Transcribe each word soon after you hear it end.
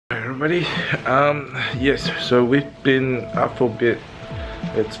everybody. Yes, so we've been up for a bit.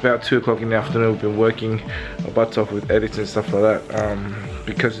 It's about 2 o'clock in the afternoon. We've been working our butts off with edits and stuff like that,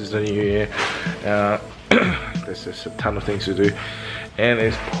 because it's the new year. There's just a ton of things to do, and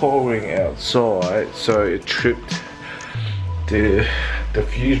it's pouring outside, so it tripped the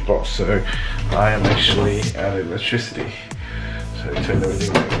fuse box, so I am actually out of electricity. So I turned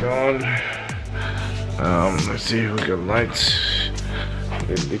everything back on. Let's see, we got lights.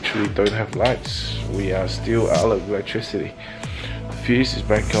 We literally don't have lights. We are still out of electricity. The fuse is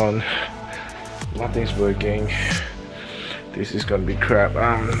back on. Nothing's working. This is gonna be crap.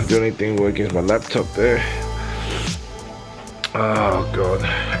 The only thing working is my laptop there. Oh god.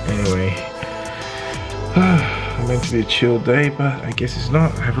 Anyway, meant to be a chill day, but I guess it's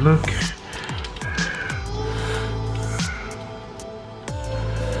not. Have a look.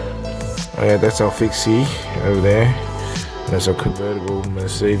 Oh yeah, that's our fixie over there. That's our convertible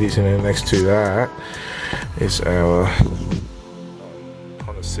Mercedes, and then next to that is our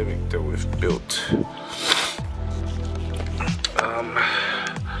Honda Civic that we've built.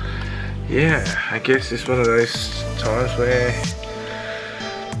 Yeah, I guess it's one of those times where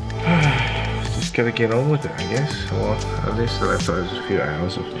just gotta get on with it, I guess. Well, at least the laptop has a few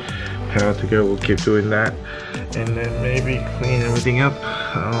hours of power to go. We'll keep doing that, and then maybe clean everything up.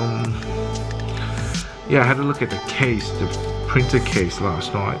 Yeah, I had a look at the case, the printer case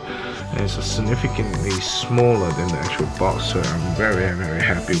last night, and it's significantly smaller than the actual box, so I'm very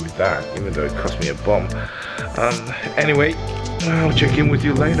happy with that, even though it cost me a bomb. Anyway, I'll check in with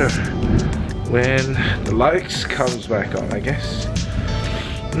you later when the lights comes back on, I guess.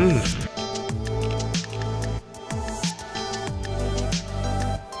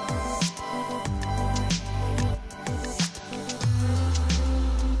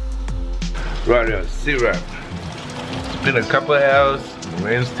 Right, syrup. It's been a couple of hours, the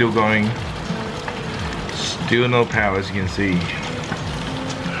rain's still going, still no power as you can see.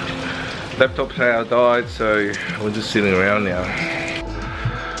 Laptop power died, so we're just sitting around now.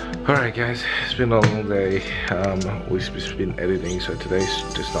 Alright guys, it's been a long day. We've just been editing, so today's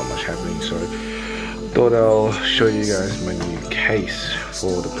just not much happening, so thought I'll show you guys my new case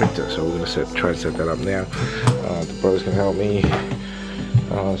for the printer. So we're gonna try and set that up now. The bro's gonna help me.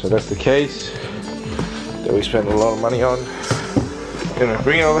 So that's the case that we spent a lot of money on. Gonna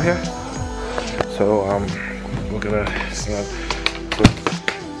bring it over here. So we're gonna put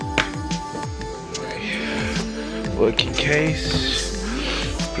my working case,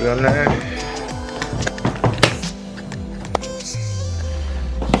 put it on there.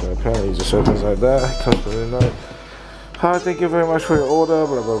 So apparently it just opens like that. Comes with a note. Hi, thank you very much for your order.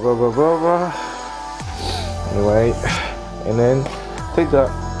 Blah blah blah blah blah blah. Anyway, and then take that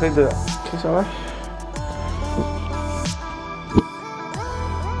case away.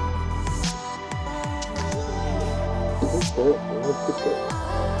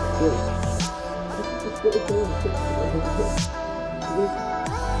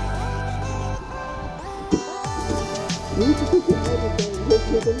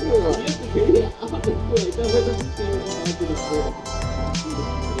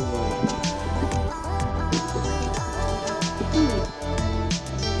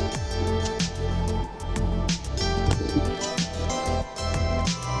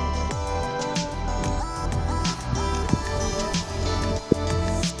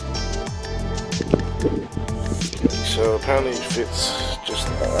 So apparently it fits just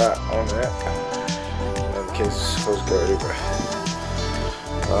like that on there, and the case is supposed to go over.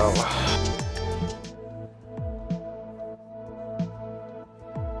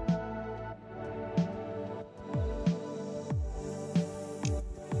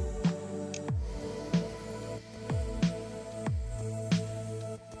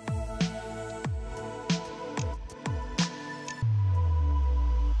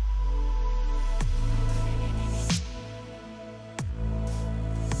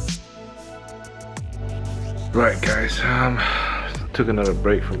 Right guys, took another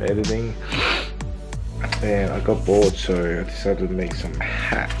break from editing and I got bored, so I decided to make some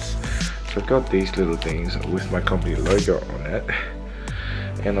hats. So I got these little things with my company logo on it,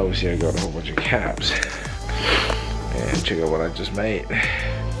 and obviously I got a whole bunch of caps, and check out what I just made.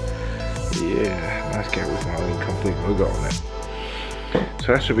 Yeah, nice cap with my own company logo on it.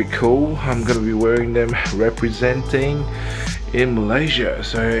 So that should be cool. I'm gonna be wearing them representing in Malaysia,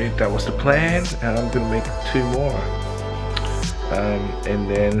 so that was the plan, and I'm gonna make 2 more, and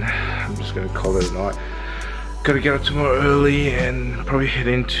then I'm just gonna call it a night. Gotta get up tomorrow early and probably head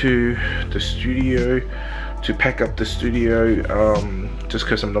into the studio to pack up the studio, just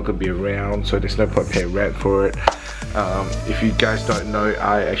because I'm not gonna be around, so there's no point paying rent for it. If you guys don't know,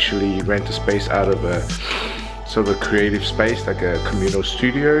 I actually rent a space out of a sort of a creative space, like a communal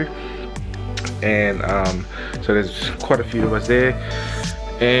studio, and so there's quite a few of us there,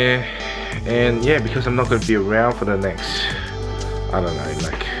 and yeah, because I'm not going to be around for the next, I don't know,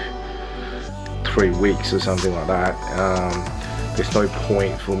 like 3 weeks or something like that, there's no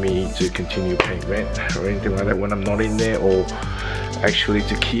point for me to continue paying rent or anything like that when I'm not in there, or actually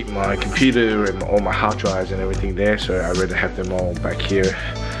to keep my computer and all my hard drives and everything there. So I'd rather have them all back here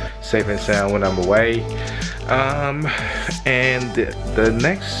safe and sound when I'm away. And the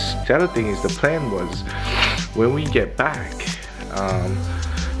other thing is, the plan was when we get back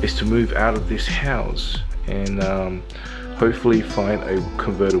is to move out of this house and hopefully find a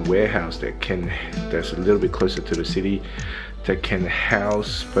converted warehouse that's a little bit closer to the city, that can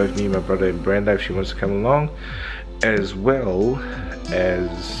house both me, my brother, and Brenda if she wants to come along, as well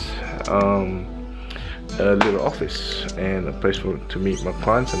as a little office and a place to meet my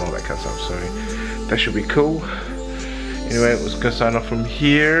clients and all that kind of stuff. So that should be cool. Anyway, I was gonna sign off from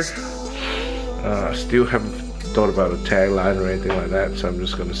here. I still haven't thought about a tagline or anything like that, so I'm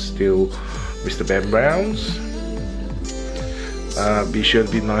just gonna steal Mr. Ben Brown's. Be sure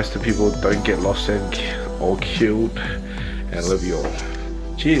to be nice to people, don't get lost and or killed, and I love you all.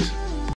 Cheers.